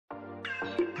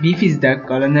Beef is the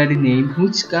culinary name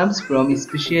which comes from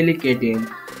especially cattle.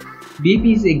 Beef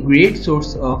is a great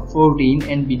source of protein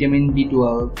and vitamin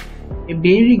B12, a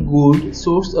very good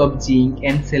source of zinc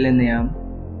and selenium.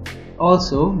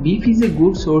 Also, beef is a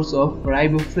good source of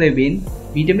riboflavin,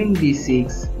 vitamin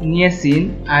B6,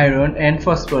 niacin, iron and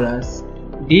phosphorus.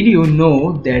 Did you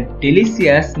know that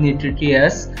delicious,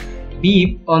 nutritious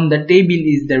beef on the table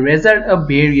is the result of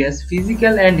various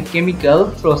physical and chemical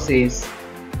processes?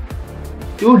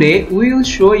 Today we will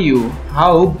show you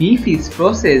how beef is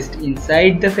processed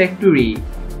inside the factory.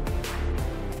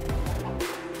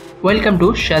 Welcome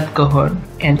to Satkahon,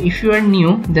 and if you are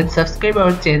new then subscribe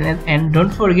our channel and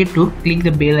don't forget to click the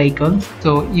bell icon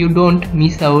so you don't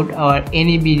miss out our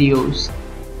any videos.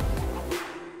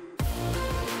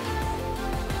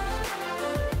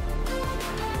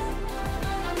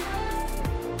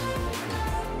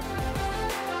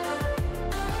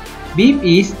 Beef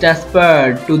is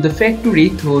transferred to the factory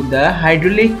through the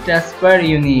hydraulic transfer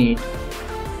unit.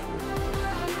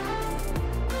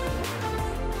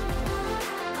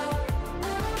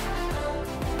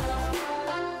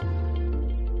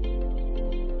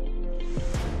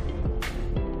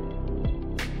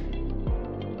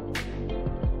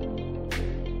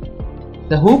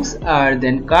 The hooks are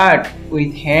then cut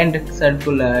with hand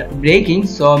circular breaking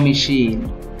saw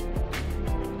machine.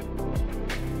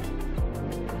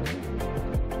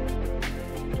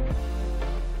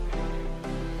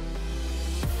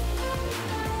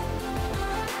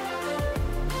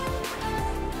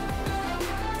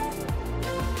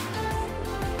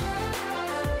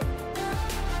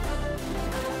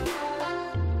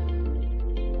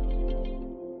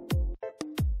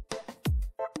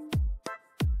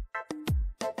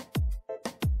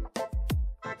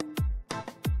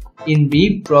 In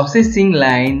beef processing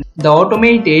line, the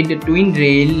automated twin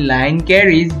rail line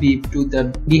carries beef to the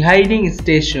dehydrating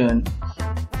station.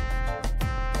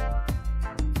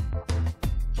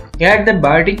 Here the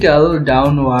vertical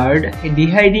downward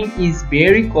dehydrating is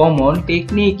very common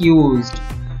technique used.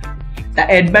 The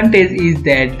advantage is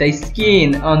that the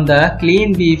skin on the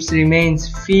clean beef remains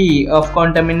free of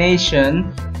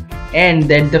contamination and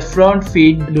that the front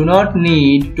feet do not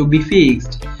need to be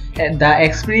fixed. The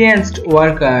experienced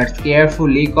workers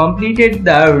carefully completed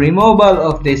the removal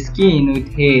of the skin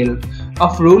with help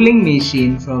of rolling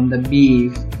machine from the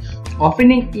beef,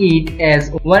 opening it as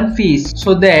one piece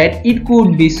so that it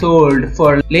could be sold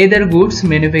for leather goods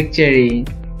manufacturing.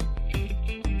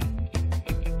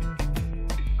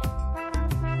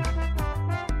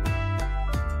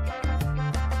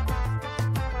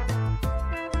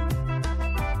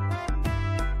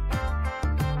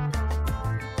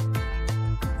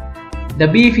 The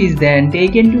beef is then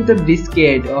taken to the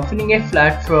brisket, opening a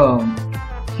platform.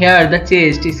 Here the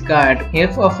chest is cut,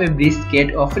 half of a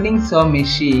brisket, opening saw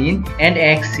machine and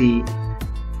axis.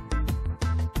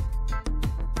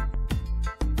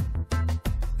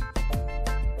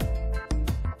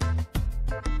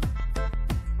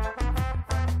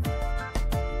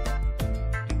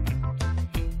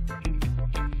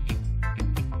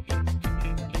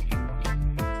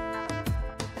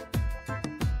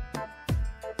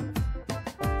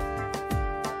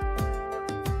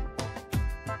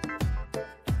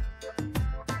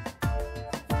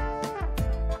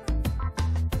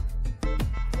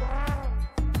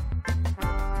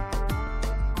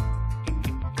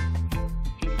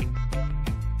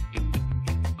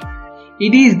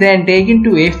 It is then taken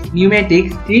to a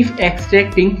pneumatic strip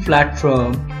extracting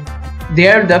platform.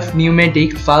 There the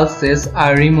pneumatic pulses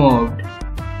are removed.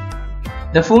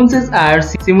 The fuses are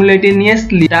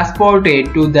simultaneously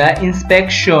transported to the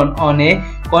inspection on a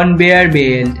conveyor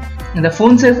belt. The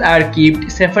fuses are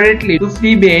kept separately to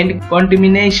prevent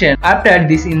contamination. After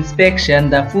this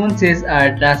inspection, the fuses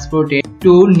are transported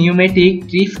to pneumatic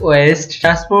strip waste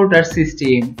transporter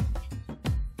system.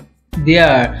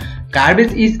 There,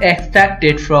 garbage is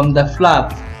extracted from the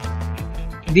fluff.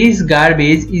 This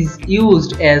garbage is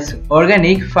used as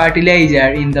organic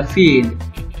fertilizer in the field.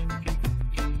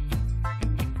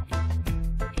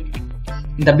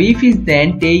 The beef is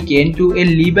then taken to a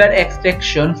liver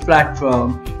extraction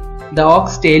platform. The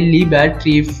oxtail liver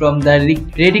stripped from the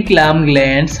reticulum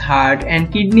glands, heart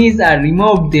and kidneys are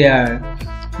removed there.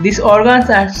 These organs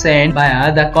are sent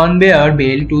via the conveyor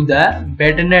belt to the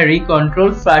veterinary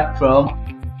control platform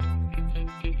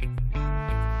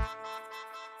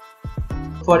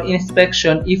for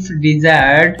inspection if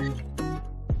desired.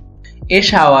 A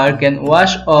shower can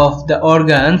wash off the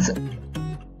organs.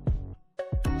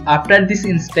 After this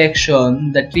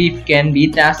inspection, the strip can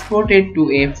be transported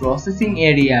to a processing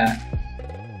area.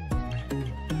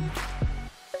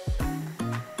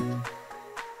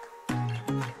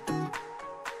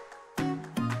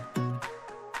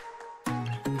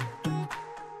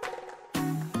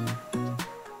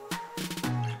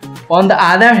 On the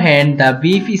other hand, the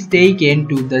beef is taken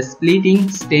to the splitting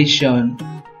station.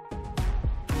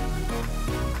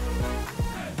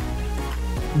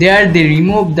 There they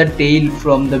remove the tail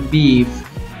from the beef,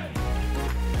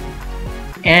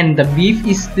 and the beef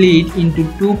is split into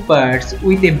two parts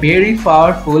with a very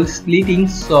powerful splitting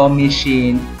saw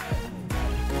machine.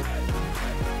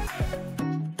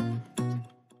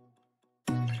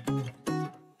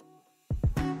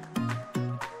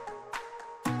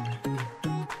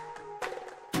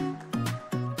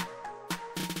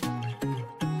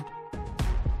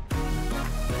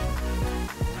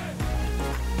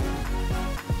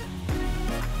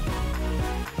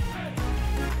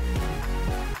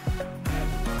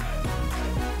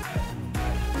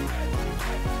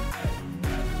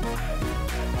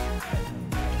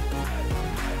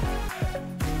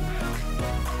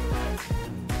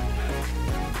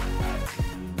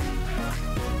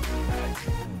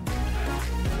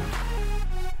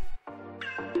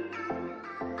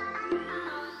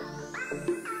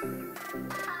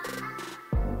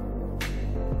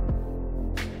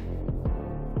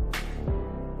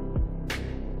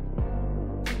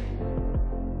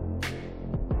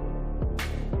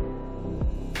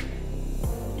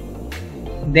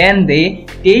 Then they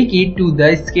take it to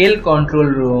the scale control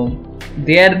room.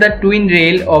 There the twin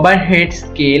rail overhead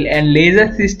scale and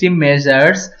laser system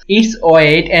measures its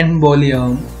weight and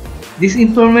volume. This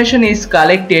information is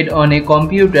collected on a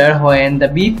computer when the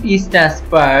beef is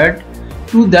transferred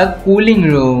to the cooling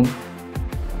room.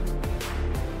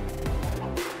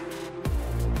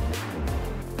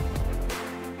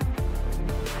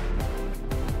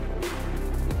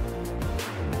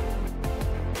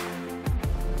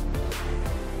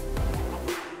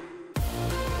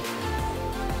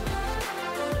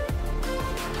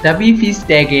 The beef is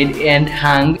tagged and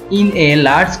hung in a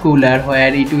large cooler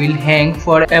where it will hang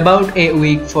for about a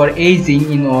week for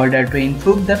aging in order to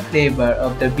improve the flavor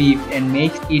of the beef and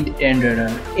make it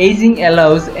tenderer. Aging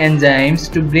allows enzymes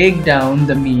to break down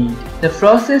the meat. The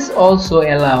process also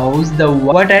allows the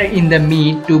water in the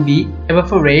meat to be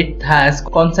evaporated, thus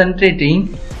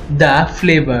concentrating the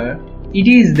flavor. It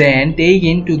is then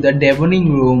taken to the deboning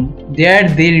room. There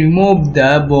they remove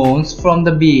the bones from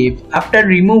the beef. After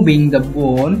removing the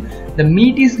bone, the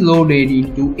meat is loaded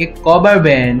into a cover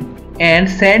van and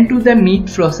sent to the meat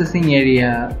processing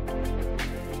area.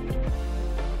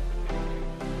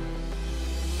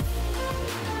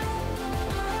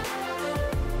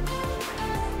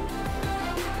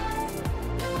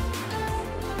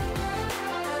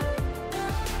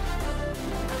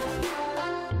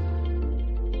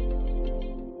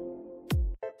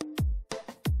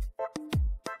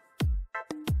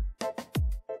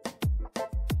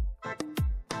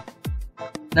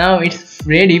 Now it's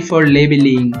ready for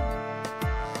labeling.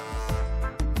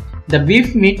 The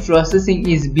beef meat processing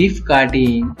is beef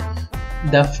cutting.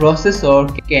 The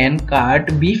processor can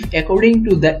cut beef according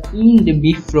to the end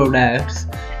beef products,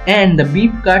 and the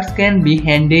beef cuts can be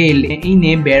handled in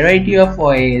a variety of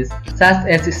ways, such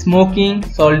as smoking,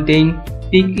 salting,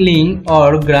 pickling,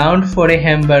 or ground for a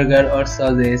hamburger or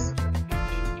sausages.